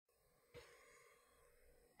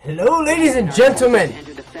Hello, ladies and gentlemen.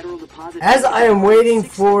 As I am waiting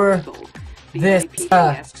for this,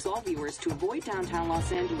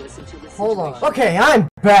 hold on. Okay, I'm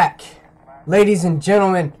back, ladies and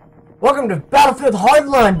gentlemen. Welcome to Battlefield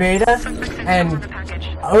Hardline Beta, and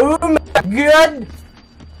oh my god,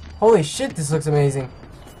 holy shit, this looks amazing.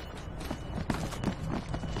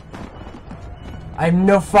 I have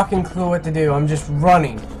no fucking clue what to do. I'm just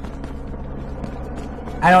running.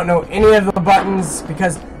 I don't know any of the buttons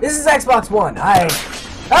because this is Xbox One. Hey!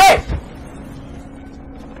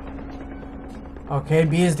 Okay,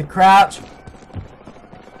 B is to crouch.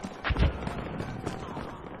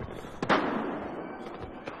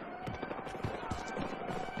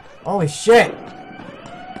 Holy shit.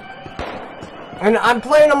 And I'm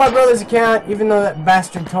playing on my brother's account, even though that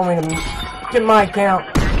bastard told me to get my account.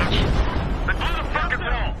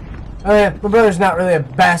 Oh yeah, my brother's not really a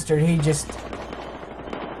bastard, he just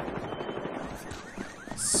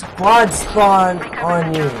squad spawn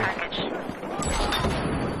on you.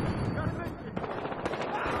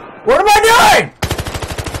 What am I doing?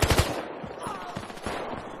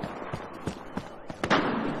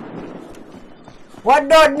 What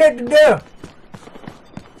do I need to do?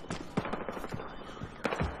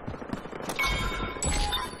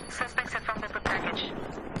 Suspects have fumbled the package.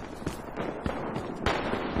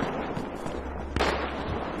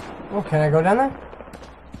 Oh, can I go down there?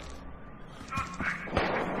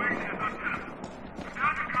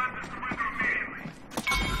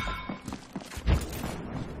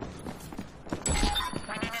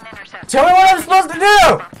 Tell me what I'm supposed to do!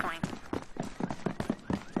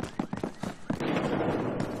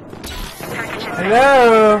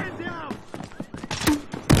 Hello?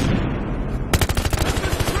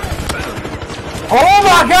 Oh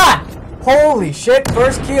my god! Holy shit,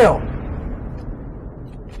 first kill.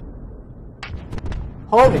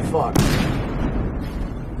 Holy fuck.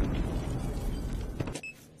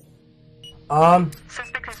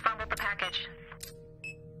 Suspect has fumbled the package.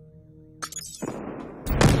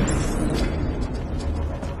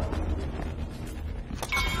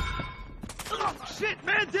 Oh, shit,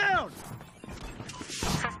 man down!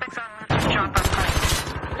 Suspects on route to drop on point.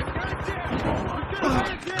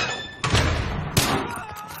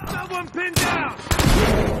 Someone pinned down!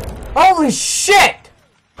 Holy shit!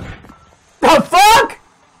 The fuck?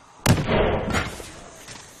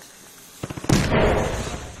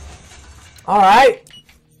 Alright.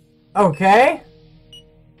 Okay.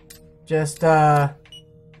 Just,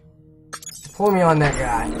 pull me on that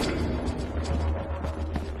guy.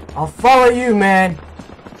 I'll follow you, man.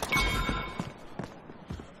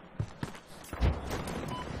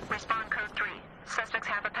 Respond code 3. Suspects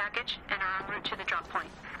have a package and are en route to the drop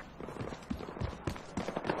point.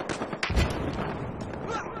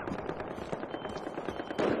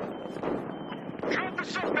 Drop the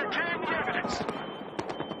suspect, carrying the evidence!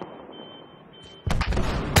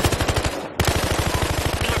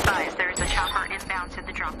 Be advised, there is a chopper inbound to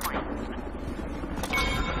the drop point.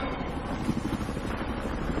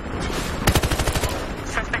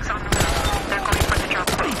 Suspects on the move. They're going for the drop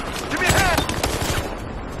point. Give me a hand!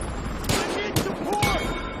 I need support!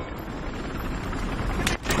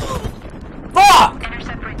 Fuck!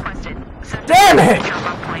 Intercept requested. Suspects Damn on it! the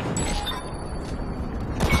drop point.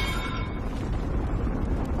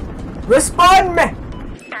 Respond me!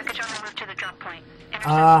 Package on the route to the drop point.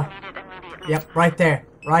 Intercept needed immediately. Yep, right there.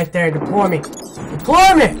 Right there. Deploy me.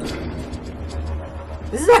 Deploy me!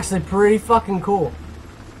 This is actually pretty fucking cool.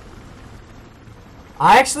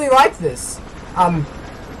 I actually like this. Package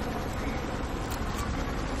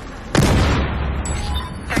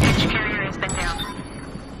carrier has been down.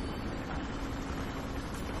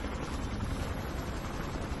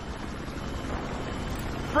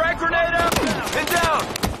 Frag grenade up! And down!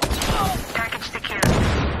 Package secured.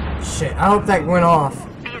 Shit, I hope that went off.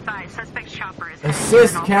 Be advised, suspect's chopper is Assist heading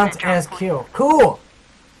to an counts alternate as drop kill. Cool!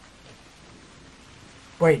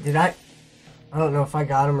 Wait, did I don't know if I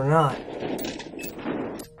got him or not.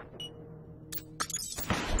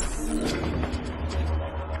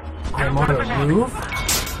 I'm on a roof?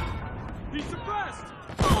 He's suppressed!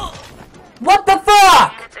 What the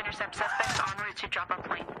fuck?! Units intercept suspects en route to drop on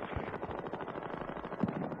point.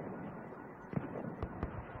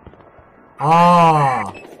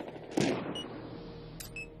 Ah.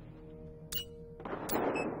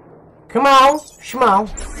 Come on, schmo.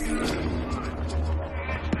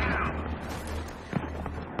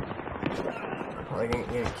 Probably gonna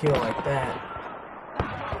get a kill like that.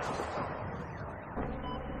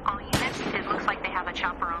 All units, it looks like they have a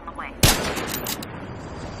chopper on the way.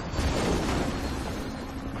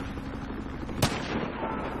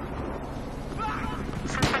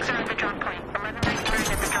 Suspects are at the drop point.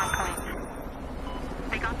 1193 at the drop on point.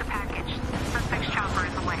 They got the package. Suspect's chopper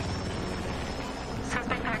is away.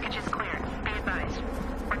 Suspect package is clear. Be advised.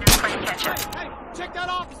 We're now playing catch up. Hey, check that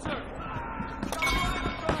officer!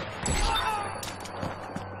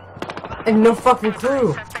 And no fucking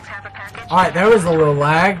clue. Suspects have a package. Alright, there was a little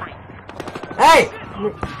lag. Hey!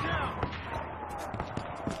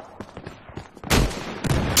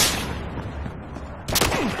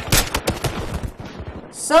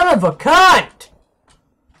 Son of a cunt!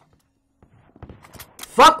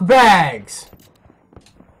 Fuck bags!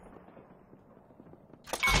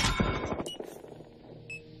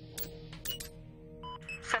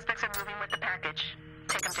 Suspects are moving with the package.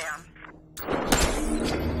 Take them down.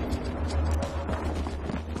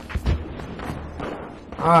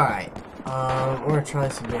 Alright, we're gonna try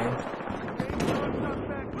this again.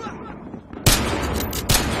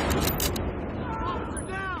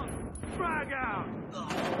 Frag out!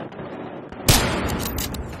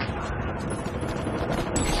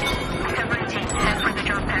 Covering team, head for the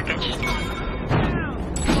drop package.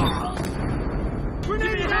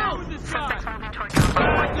 Grenade out with this Suspects guy! moving toward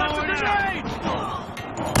drop. Grenade!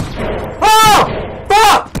 Oh!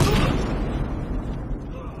 Fuck!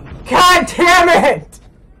 God damn it!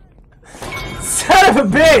 Son of a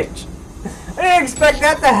bitch! I didn't expect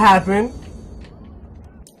that to happen.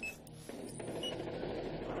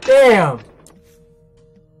 Damn.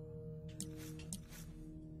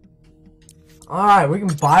 Alright, we can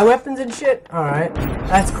buy weapons and shit? Alright,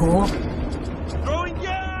 that's cool. Throwing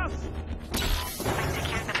gas!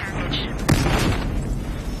 Secure the package.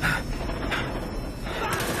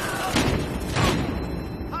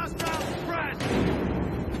 Hostile press!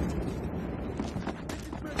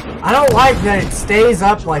 I don't like that it stays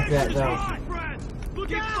up like that though.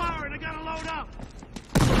 Look out! Firing, I gotta load up!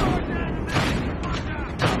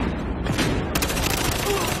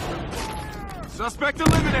 Suspect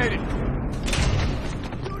eliminated!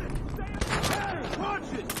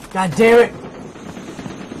 God damn it.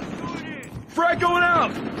 Frag going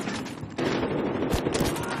out!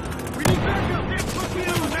 We need backup! Here, put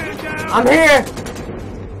you! Man down! I'm here.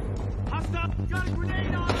 Hostile! Got a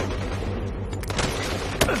grenade on him!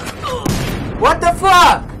 What the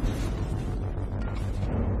fuck?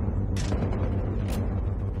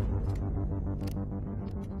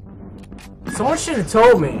 Someone should have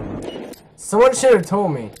told me. Someone should have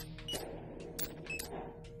told me.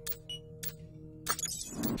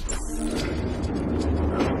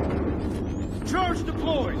 Charge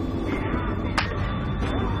deployed!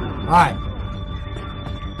 Alright.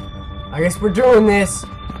 I guess we're doing this.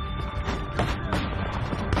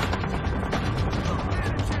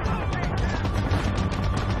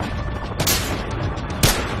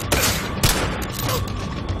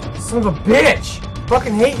 Son of a bitch!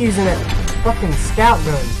 Fucking hate using that fucking scout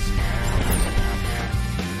gun.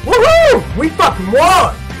 Woohoo! We fucking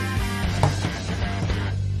won!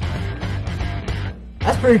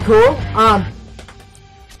 That's pretty cool.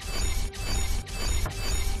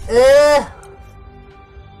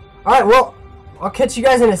 Alright, well, I'll catch you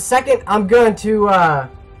guys in a second. I'm going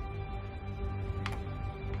to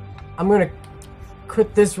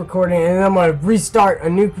quit this recording and then I'm going to restart a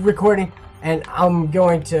new recording and I'm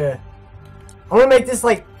going to make this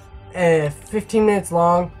like 15 minutes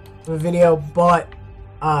long of a video, but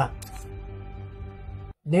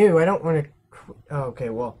no, I don't want to oh, okay,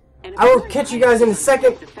 well, I will catch you guys in a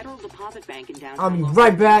second. I'll be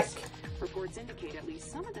right back. Reports indicate at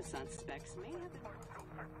least some of the suspects may have...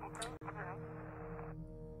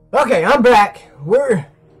 Okay, I'm back. We're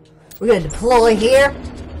gonna deploy here,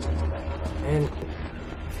 and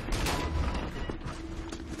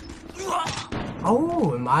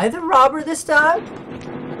oh, am I the robber this time?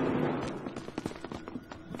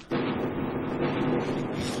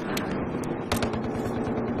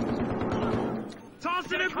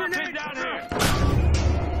 Tossing a grenade down here!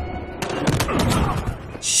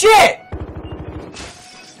 Shit!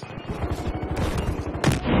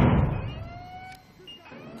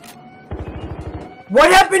 What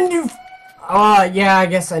happened to... yeah, I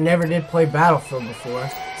guess I never did play Battlefield before,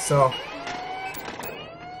 so...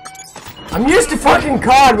 I'm used to fucking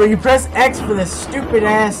COD where you press X for the stupid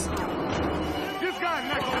ass... This guy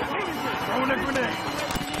next to me! Throwing a grenade!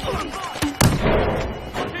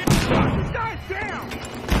 This guy's down!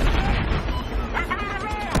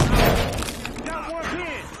 Got one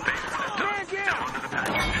hit! Man down!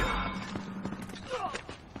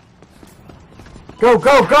 Go,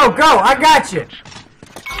 go, go, go! I got you!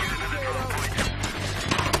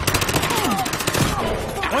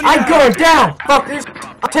 I'm going down, fuckers!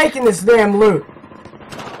 I'm taking this damn loot.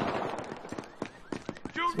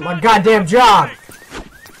 It's my goddamn job.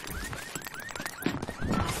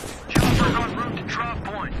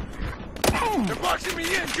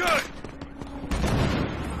 Good.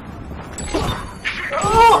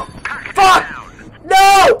 Oh! Fuck!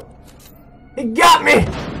 No! He got me!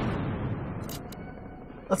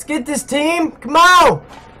 Let's get this team! Come on!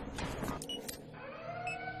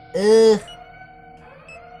 Ugh.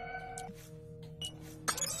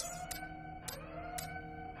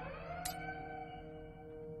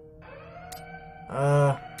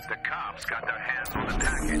 The cops got their hands on the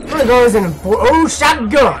package. One of those in a oh,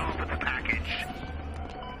 shotgun! Open the package.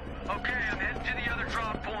 Okay, I'm heading to the other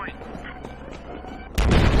drop point.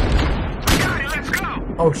 Guy, let's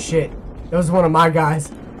go! Oh shit. That was one of my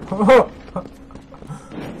guys.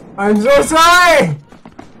 I'm so sorry!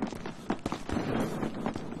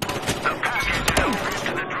 The package is en route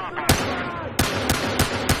to the drop point.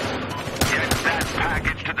 Get that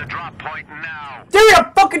package to the drop point now. Dude,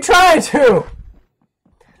 I'm fucking trying to!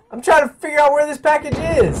 I'm trying to figure out where this package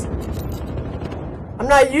is. I'm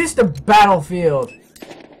not used to Battlefield.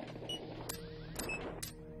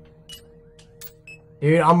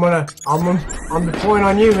 Dude, I'm deploying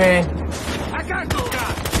on you, man. I got this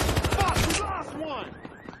guy. Fuck, we lost one.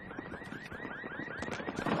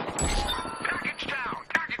 Package down.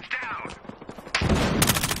 Package down.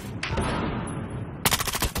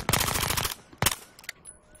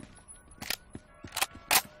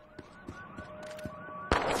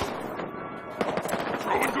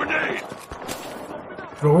 Throwing grenade.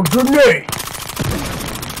 Throw a grenade.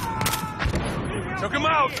 Took him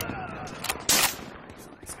out.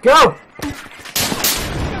 Let's go.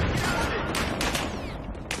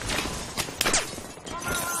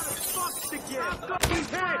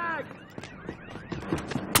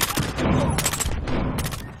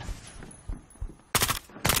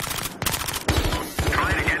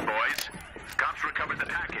 Try it again, boys. Cops recovered the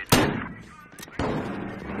package.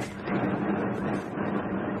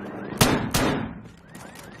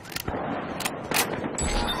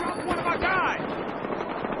 Drop one of our guys!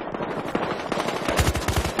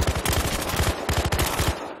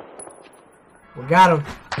 We got him.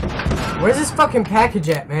 Where's this fucking package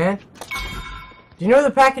at, man? Do you know where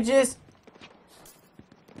the package is?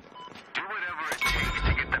 Do whatever it takes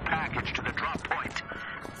to get the package to the drop point.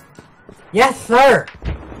 Yes, sir.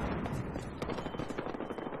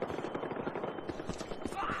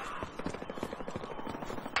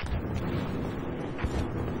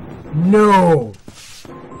 No.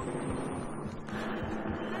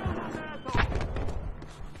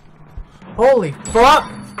 Holy fuck.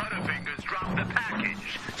 Butterfingers dropped the package.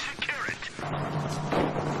 Secure it.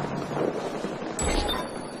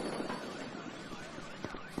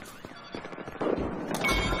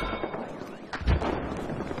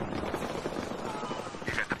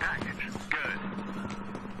 You got the package. Good.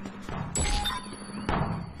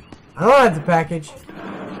 I don't have the package.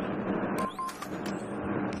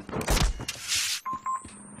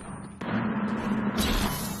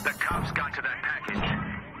 The cops got to that package.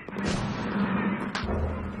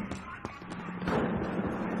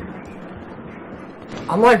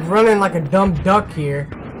 I'm like running like a dumb duck here.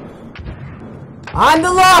 I'm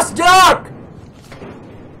the lost duck!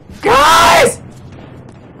 Guys!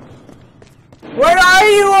 Where are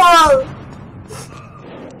you all?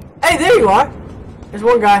 Hey, there you are. There's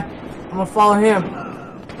one guy. I'm gonna follow him.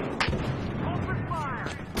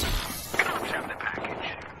 Cops have the package.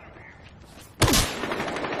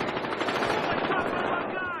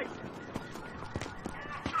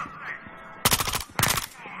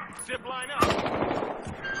 Zip line up.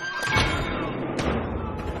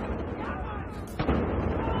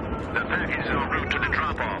 The package is en route to the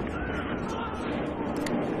drop-off.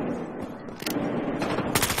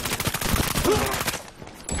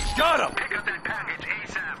 Got him! Pick up that package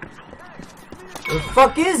ASAP. Where the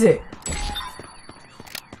fuck is it?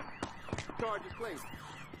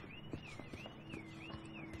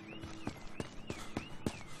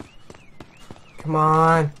 Come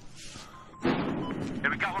on. Hey,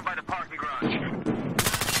 we got one by the parking garage.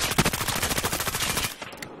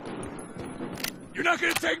 You're not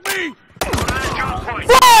gonna take me! Drop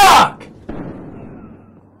point. Fuck!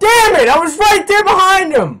 Damn it! I was right there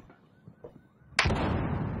behind him!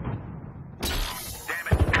 Damn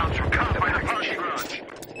it, cops were caught by the parking garage.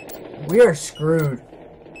 We are screwed.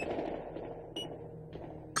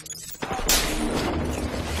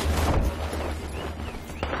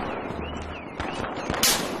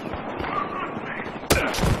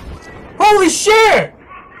 Holy shit!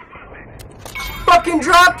 Fucking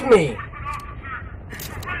dropped me!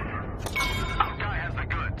 Our guy has the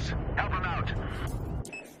goods. Help him out.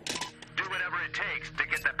 Do whatever it takes to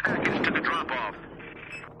get the package to the drop-off.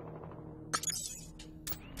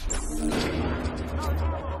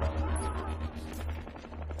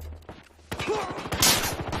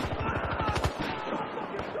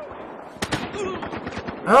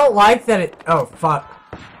 I don't like that it... Oh, fuck.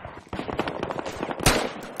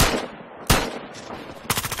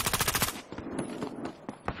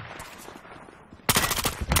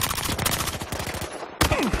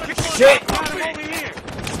 Shit!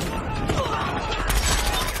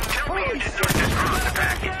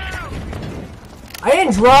 I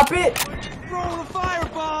didn't drop it! Throw the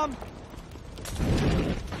firebomb!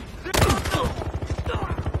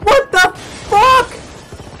 What the fuck?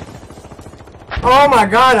 Oh my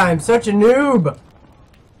god, I'm such a noob!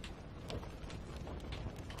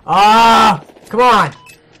 Ah! Come on!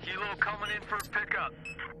 Kilo coming in for a pickup.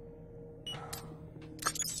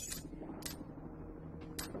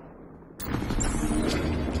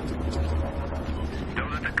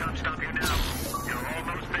 Don't let the cops stop you now. You're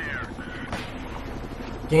almost there.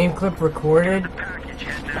 Game clip recorded. The package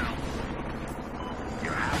head now.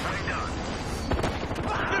 You're halfway done.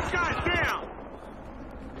 This guy's down.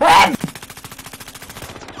 Hey!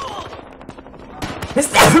 This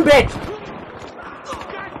son of a bitch!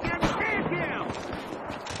 Goddamn stand down.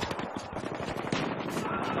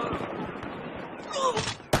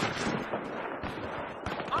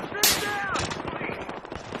 I'm pinned down.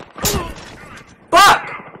 Fuck!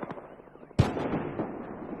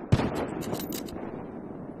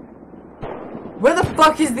 Where the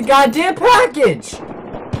fuck is the goddamn package?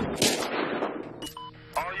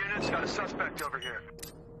 All units got a suspect over here.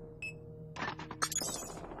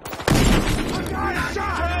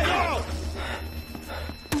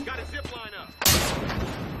 Got a zip line up.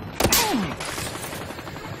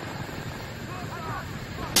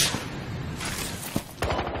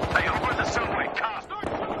 Hey, over the subway, cop.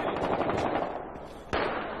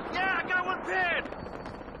 Yeah, I got one pinned.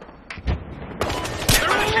 Get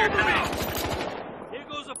right here to me. Here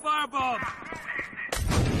goes a firebomb!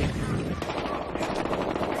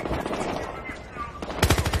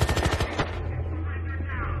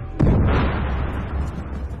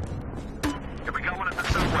 Yeah, we got one at the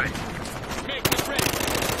subway. Okay, get ready.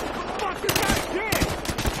 Fuck, this guy's dead.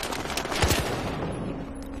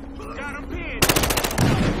 Got him pinned.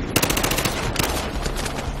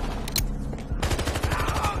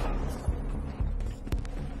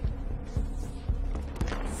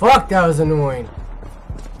 Fuck, that was annoying.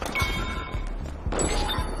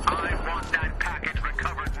 I want that package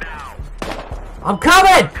recovered now. I'm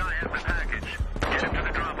coming! Guy has the package. Get him to the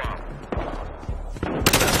drop-off.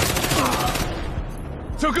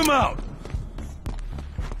 Took him out!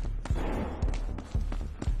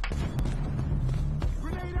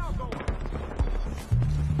 Grenade out going.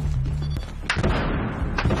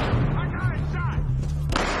 I got it shot.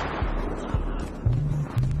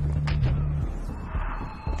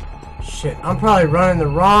 Shit, I'm probably running the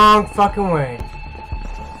wrong fucking way.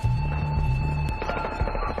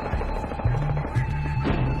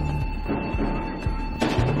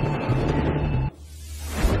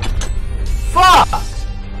 Fuck!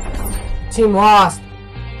 Team lost.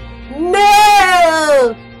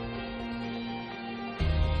 No!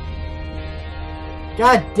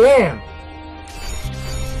 God damn.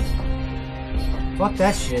 Fuck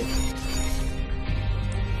that shit.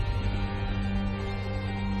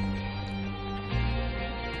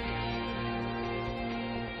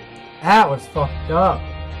 That was fucked up.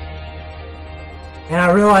 And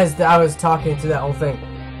I realized that I was talking to that whole thing.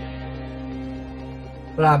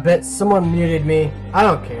 But I bet someone muted me. I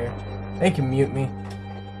don't care. They can mute me.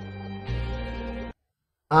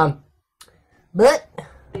 But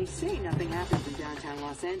They say nothing happens in downtown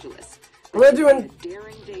Los Angeles. I'm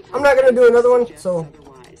not gonna do another one, so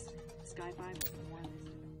Otherwise. Sky 5 will warn us.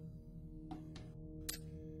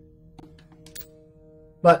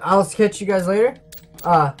 but I'll catch you guys later.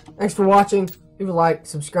 Thanks for watching. Leave a like,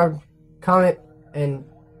 subscribe, comment, and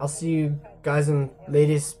I'll see you guys in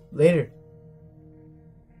later.